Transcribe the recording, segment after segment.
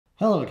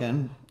Hello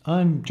again,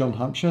 I'm John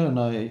Hampshire and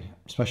I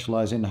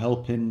specialise in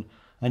helping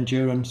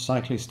endurance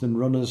cyclists and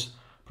runners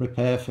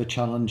prepare for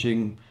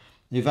challenging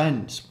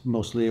events,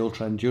 mostly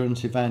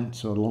ultra-endurance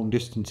events or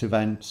long-distance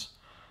events.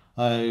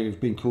 I've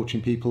been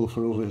coaching people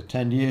for over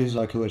 10 years.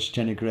 I coached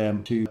Jenny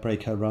Graham to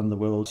break her round the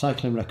world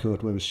cycling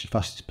record, where she was the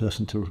fastest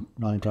person to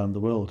ride around the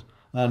world.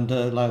 And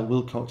Lyle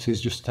Wilcox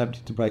is just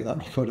attempting to break that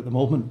record at the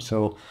moment,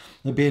 so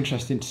it'll be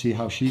interesting to see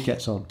how she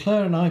gets on.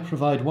 Claire and I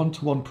provide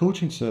one-to-one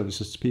coaching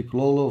services to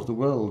people all over the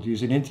world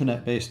using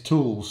internet-based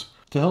tools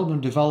to help them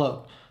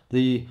develop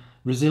the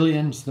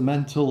resilience, the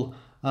mental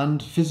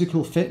and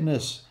physical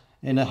fitness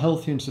in a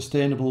healthy and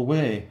sustainable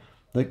way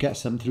that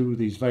gets them through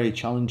these very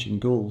challenging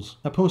goals.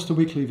 I post a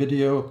weekly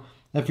video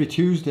every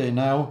Tuesday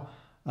now,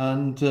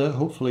 and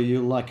hopefully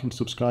you'll like and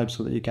subscribe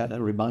so that you get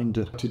a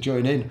reminder to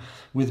join in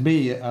with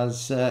me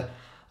as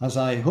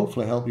I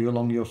hopefully help you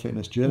along your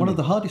fitness journey. One of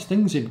the hardest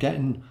things in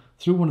getting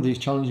through one of these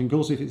challenging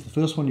goals, if it's the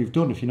first one you've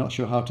done, if you're not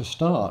sure how to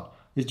start,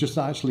 is just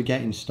actually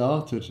getting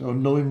started or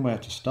knowing where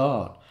to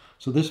start.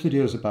 So this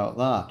video is about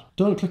that.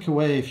 Don't click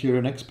away if you're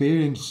an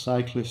experienced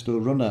cyclist or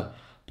runner,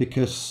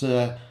 because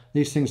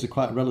these things are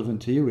quite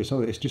relevant to you.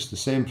 It's just the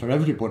same for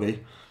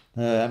everybody.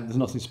 There's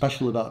nothing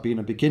special about being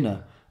a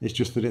beginner. It's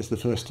just that it's the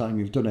first time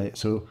you've done it,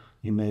 so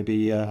you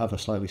maybe have a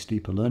slightly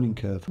steeper learning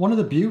curve. One of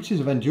the beauties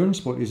of endurance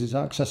sport is it's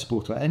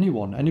accessible to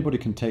anyone. Anybody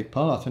can take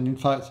part, and in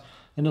fact,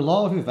 in a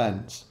lot of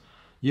events,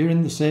 you're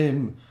in the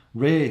same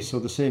race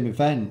or the same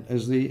event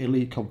as the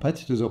elite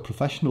competitors or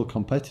professional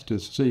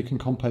competitors, so you can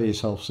compare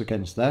yourselves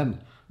against them,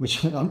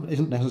 which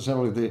isn't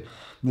necessarily the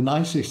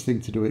nicest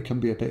thing to do. It can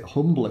be a bit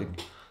humbling,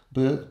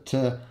 but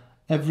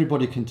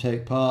everybody can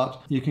take part.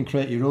 You can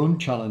create your own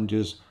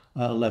challenges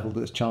at a level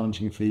that's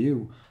challenging for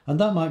you. And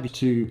that might be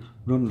to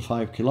run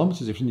 5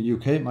 kilometres. If in the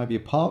UK, it might be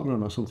a park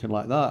run or something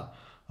like that,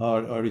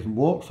 or even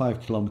walk 5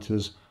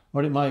 kilometres,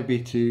 or it might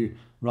be to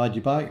ride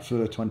your bike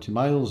for 20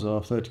 miles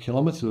or 30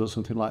 kilometres or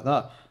something like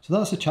that. So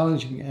that's a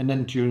challenging and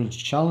endurance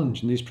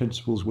challenge, and these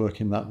principles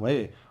work in that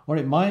way. Or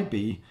it might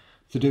be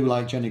to do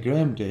like Jenny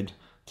Graham did,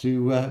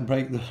 to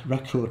break the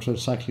record for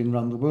cycling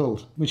around the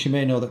world, which you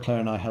may know that Claire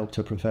and I helped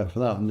her prepare for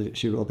that, and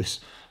she wrote this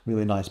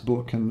really nice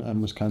book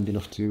and was kind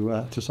enough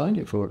to sign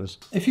it for us.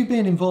 If you've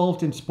been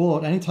involved in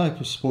sport, any type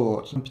of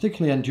sport, and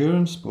particularly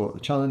endurance sport, the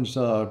challenges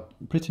are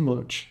pretty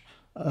much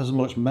as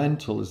much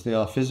mental as they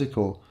are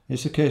physical.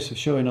 It's a case of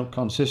showing up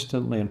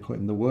consistently and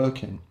putting the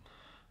work in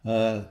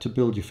to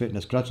build your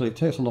fitness gradually. It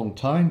takes a long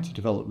time to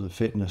develop the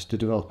fitness, to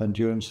develop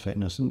endurance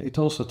fitness, and it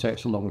also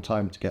takes a long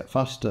time to get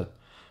faster.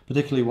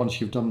 Particularly once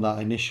you've done that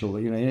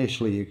initially,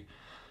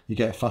 you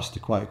get faster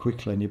quite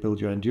quickly and you build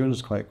your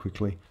endurance quite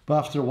quickly. But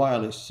after a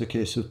while, it's a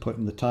case of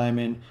putting the time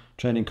in,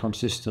 training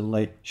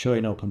consistently,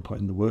 showing up and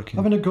putting the work in.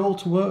 Having a goal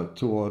to work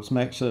towards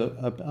makes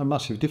a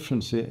massive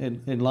difference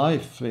in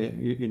life.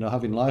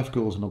 Having life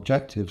goals and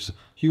objectives.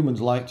 Humans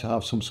like to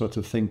have some sort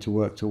of thing to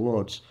work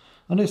towards.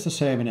 And it's the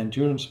same in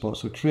endurance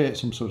sports. So create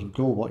some sort of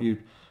goal, what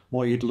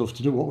you'd love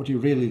to do. What would you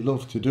really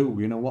love to do?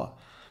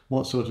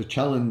 What sort of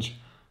challenge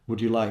would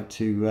you like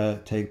to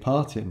take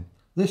part in?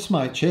 This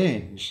might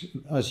change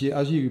as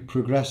you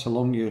progress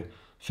along your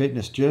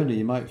fitness journey.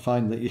 You might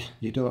find that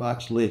you don't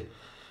actually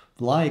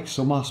like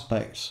some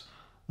aspects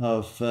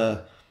of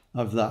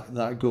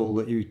that goal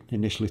that you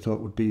initially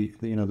thought would be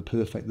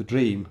the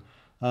dream,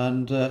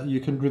 and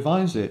you can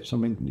revise it. So, I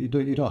mean, you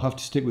don't have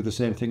to stick with the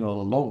same thing all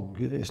along.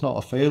 It's not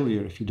a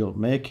failure if you don't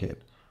make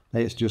it.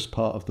 It's just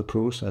part of the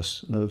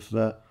process of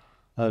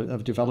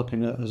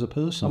developing it as a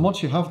person. And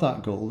once you have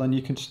that goal, then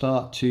you can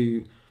start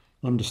to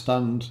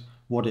understand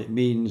what it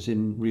means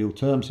in real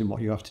terms, in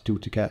what you have to do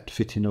to get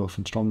fit enough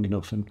and strong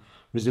enough and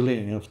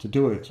resilient enough to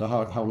do it. So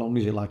how long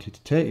is it likely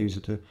to take you? Is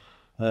it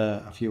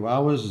a few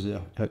hours? Is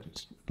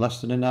it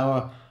less than an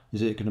hour?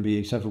 Is it going to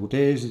be several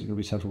days? Is it going to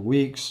be several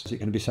weeks? Is it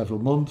going to be several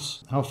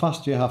months? How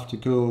fast do you have to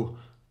go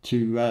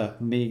to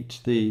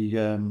meet the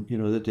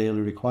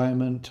daily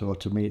requirement, or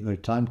to meet the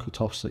time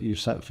cut-offs that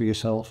you've set for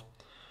yourself?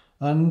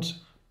 And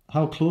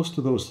how close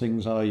to those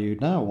things are you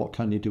now? What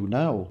can you do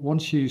now?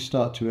 Once you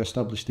start to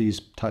establish these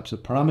types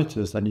of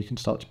parameters, then you can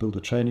start to build a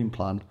training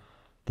plan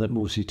that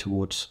moves you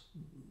towards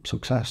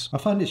success. I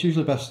find it's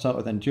usually best to start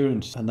with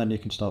endurance, and then you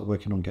can start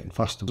working on getting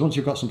faster. Once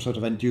you've got some sort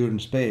of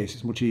endurance base,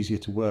 it's much easier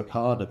to work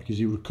harder because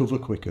you recover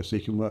quicker. So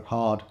you can work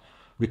hard,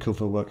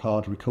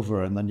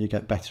 recover, and then you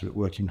get better at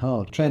working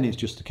hard. Training is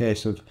just a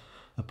case of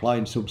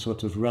applying some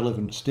sort of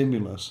relevant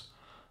stimulus,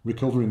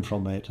 recovering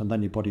from it, and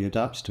then your body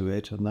adapts to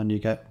it, and then you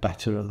get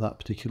better at that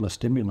particular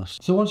stimulus.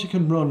 So once you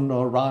can run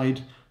or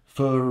ride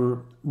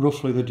for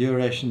roughly the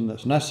duration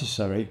that's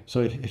necessary, so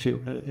if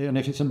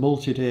it's a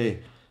multi-day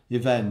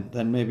event,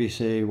 then maybe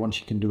say once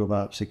you can do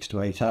about 6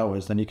 to 8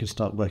 hours, then you can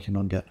start working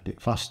on getting a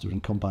bit faster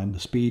and combine the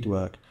speed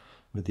work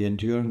with the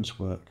endurance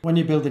work. When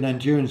you're building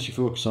endurance, you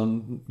focus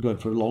on going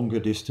for a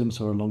longer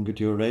distance or a longer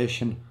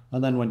duration,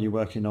 and then when you're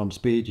working on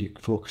speed, you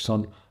focus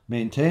on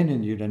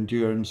maintaining your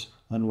endurance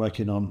and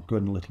working on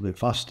going a little bit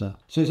faster.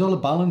 So it's all a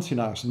balancing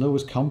act and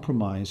always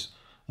compromise.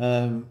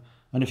 And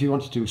if you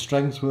want to do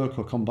strength work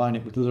or combine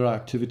it with other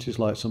activities,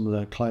 like some of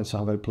the clients I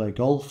have out play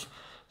golf,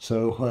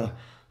 So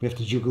we have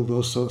to juggle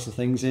those sorts of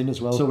things in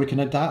as well. So we can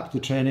adapt the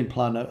training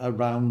plan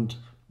around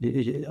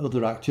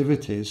other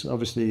activities.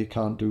 Obviously, you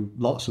can't do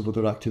lots of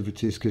other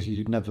activities because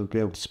you'd never be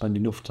able to spend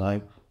enough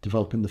time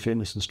developing the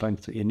fitness and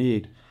strength that you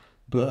need.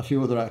 But a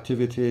few other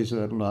activities,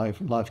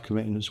 life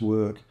commitments,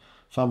 work,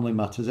 family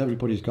matters,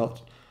 everybody's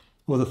got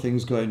other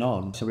things going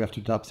on, so we have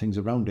to adapt things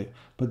around it.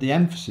 But the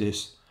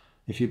emphasis,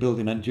 if you're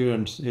building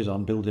endurance, is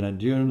on building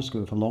endurance,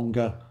 going for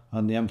longer,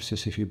 and the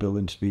emphasis, if you're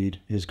building speed,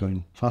 is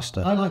going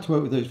faster. I like to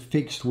work with a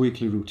fixed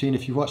weekly routine.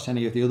 If you've watched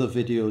any of the other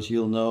videos,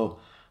 you'll know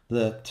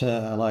that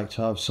I like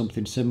to have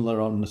something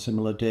similar on a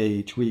similar day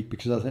each week,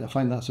 because I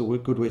find that's a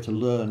good way to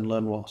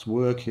learn what's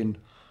working,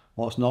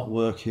 what's not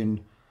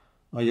working.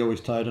 Are you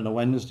always tired on a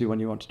Wednesday when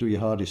you want to do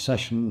your hardest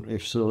session?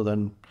 If so,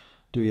 then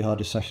do your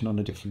hardest session on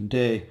a different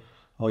day.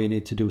 Or you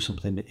need to do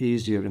something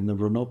easier in the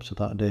run up to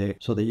that day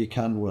so that you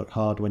can work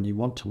hard when you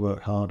want to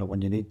work hard or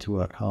when you need to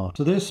work hard.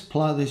 So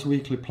this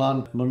weekly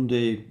plan,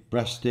 Monday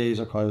rest days,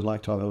 I quite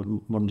like to have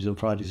Mondays and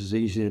Fridays as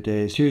easier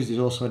days. Tuesday is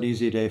also an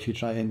easier day if you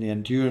try in the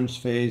endurance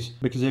phase,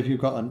 because if you've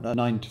got a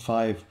 9 to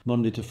 5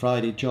 Monday to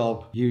Friday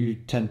job, you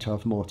tend to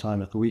have more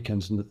time at the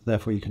weekends, and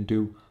therefore you can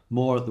do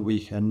more at the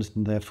weekends,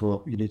 and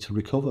therefore you need to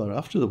recover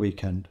after the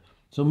weekend.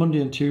 So Monday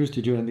and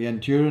Tuesday during the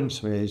endurance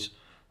phase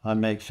I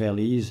make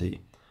fairly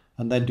easy,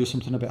 and then do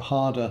something a bit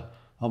harder.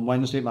 On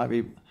Wednesday it might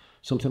be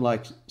something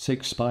like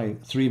 6 by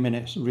 3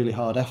 minutes really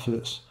hard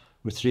efforts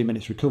with 3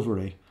 minutes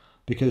recovery,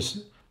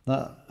 because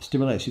that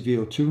stimulates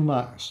your VO2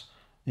 max.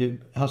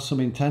 It has some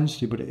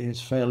intensity, but it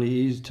is fairly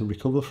easy to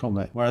recover from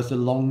it. Whereas the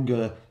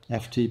longer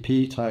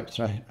FTP type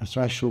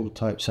threshold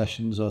type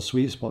sessions or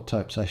sweet spot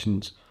type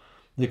sessions,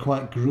 they're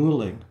quite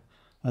grueling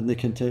and they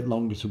can take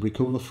longer to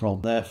recover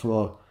from.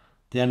 Therefore,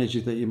 the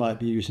energy that you might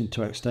be using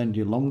to extend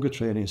your longer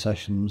training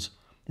sessions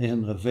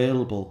isn't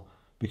available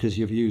because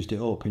you've used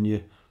it up in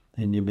your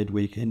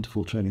midweek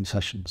interval training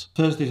sessions.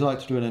 Thursdays I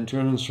like to do an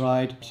endurance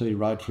ride, so you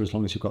ride for as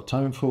long as you've got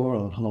time for,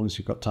 or as long as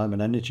you've got time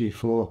and energy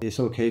for. It's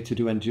okay to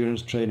do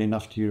endurance training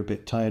after you're a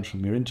bit tired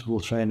from your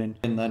interval training,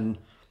 and then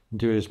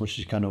do as much as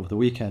you can over the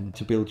weekend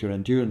to build your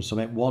endurance. So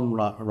make one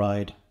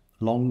ride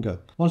longer.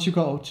 Once you've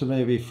got up to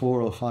maybe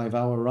 4 or 5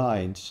 hour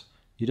rides,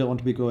 you don't want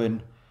to be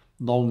going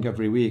long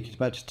every week. It's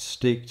better to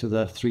stick to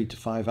the 3 to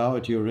 5 hour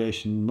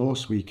duration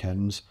most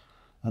weekends,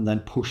 and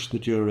then push the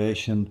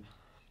duration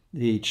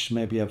each,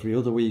 maybe every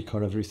other week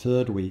or every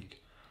third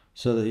week,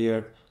 so that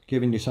you're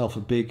giving yourself a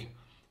big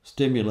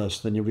stimulus,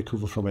 then you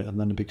recover from it, and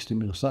then a big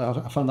stimulus.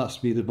 I found that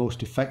to be the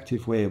most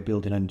effective way of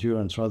building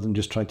endurance, rather than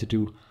just try to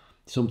do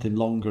something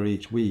longer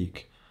each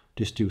week.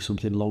 Just do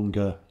something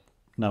longer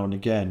now and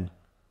again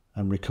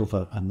and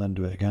recover, and then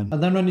do it again.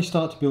 And then when you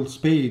start to build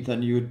speed,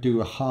 then you would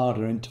do a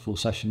harder interval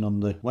session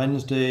on the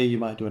Wednesday. You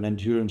might do an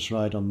endurance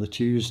ride on the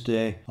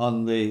Tuesday.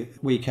 On the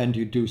weekend,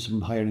 you do some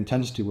higher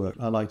intensity work.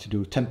 I like to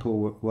do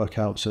tempo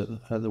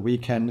workouts at the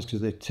weekends because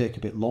they take a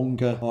bit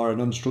longer, or an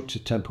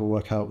unstructured tempo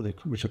workout,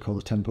 which I call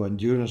the tempo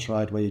endurance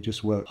ride, where you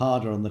just work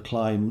harder on the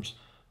climbs,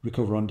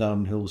 recover on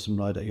downhills, and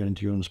ride at your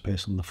endurance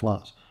pace on the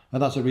flats.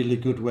 And that's a really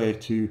good way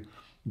to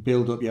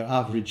build up your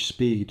average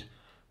speed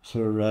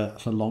for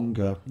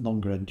longer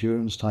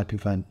endurance type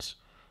events,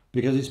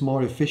 because it's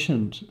more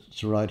efficient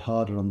to ride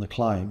harder on the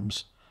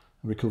climbs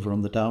and recover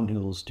on the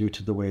downhills due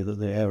to the way that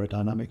the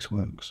aerodynamics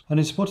works.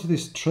 And in support of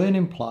this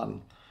training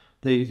plan,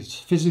 the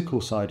physical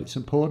side, it's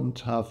important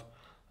to have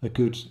a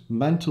good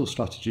mental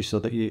strategy so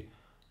that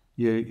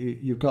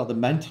you've got the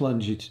mental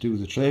energy to do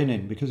the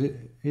training, because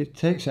it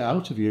takes it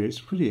out of you.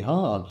 It's pretty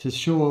hard to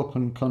show up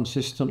and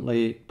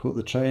consistently put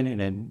the training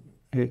in.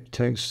 It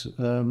takes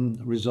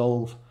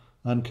resolve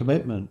and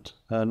commitment,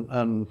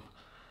 and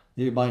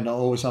you might not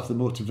always have the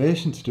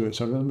motivation to do it.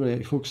 So remember,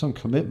 you focus on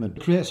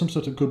commitment. Create some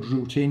sort of good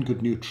routine,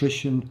 good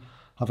nutrition,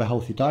 have a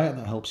healthy diet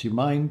that helps your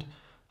mind,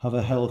 have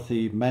a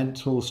healthy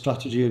mental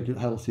strategy, a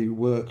healthy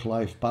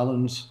work-life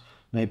balance,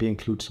 maybe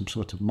include some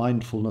sort of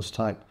mindfulness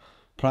type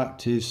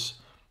practice,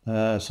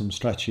 some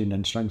stretching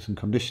and strength and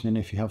conditioning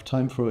if you have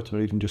time for it,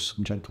 or even just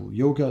some gentle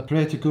yoga.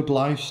 Create a good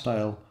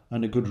lifestyle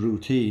and a good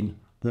routine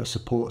that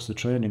supports the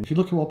training. If you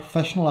look at what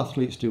professional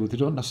athletes do, they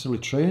don't necessarily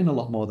train a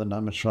lot more than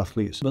amateur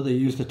athletes, but they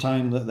use the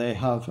time that they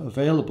have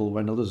available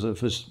when others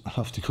of us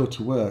have to go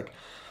to work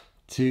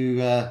to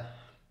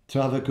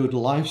have a good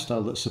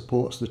lifestyle that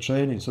supports the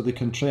training, so they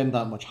can train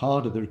that much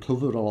harder. They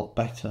recover a lot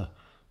better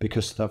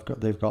because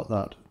they've got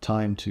that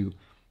time to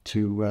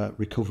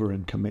recover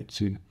and commit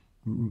to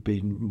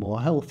being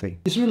more healthy.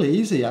 It's really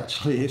easy,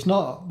 actually.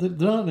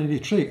 There aren't any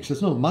tricks.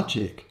 There's no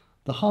magic.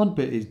 The hard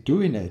bit is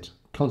doing it,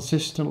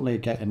 consistently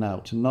getting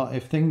out, and not,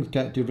 if things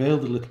get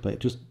derailed a little bit,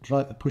 just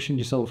pushing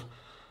yourself,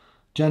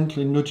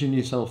 gently nudging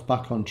yourself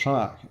back on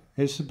track.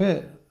 It's a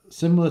bit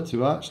similar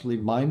to actually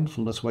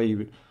mindfulness, where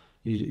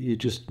you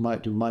just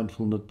might do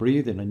mindfulness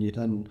breathing, and you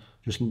then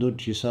just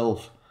nudge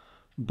yourself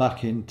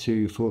back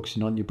into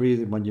focusing on your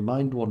breathing when your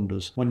mind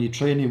wanders. When your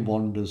training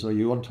wanders, or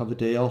you want to have a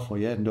day off, or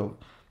you end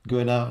up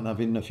going out and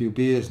having a few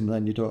beers, and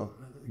then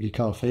you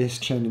can't face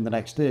training the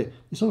next day.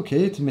 It's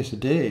okay to miss a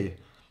day.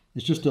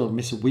 It's just don't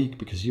miss a week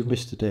because you've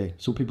missed a day.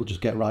 Some people just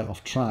get right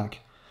off track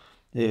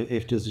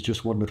if there's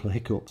just one little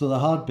hiccup. So the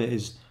hard bit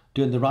is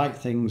doing the right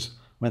things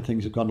when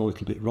things have gone a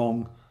little bit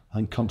wrong,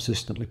 and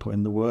consistently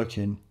putting the work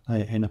in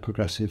a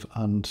progressive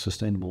and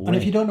sustainable way. And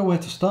if you don't know where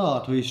to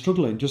start, or you're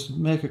struggling, just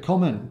make a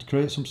comment,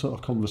 create some sort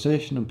of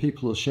conversation, and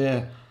people will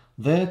share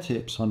their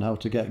tips on how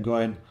to get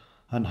going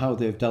and how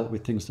they've dealt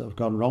with things that have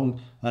gone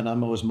wrong. And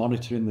I'm always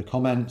monitoring the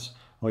comments,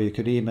 or you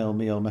can email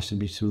me or message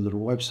me through the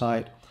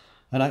website.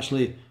 And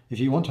actually, if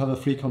you want to have a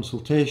free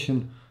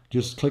consultation,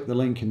 just click the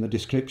link in the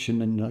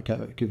description and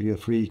I'll give you a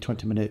free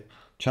 20-minute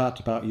chat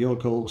about your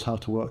goals, how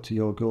to work to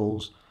your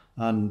goals,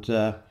 and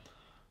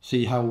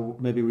see how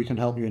maybe we can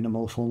help you in a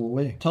more formal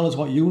way. Tell us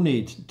what you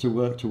need to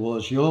work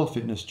towards your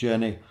fitness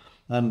journey,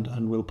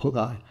 and we'll put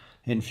that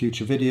in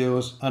future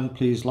videos. And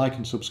please like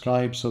and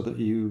subscribe so that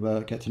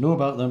you get to know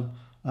about them,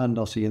 and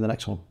I'll see you in the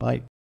next one.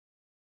 Bye.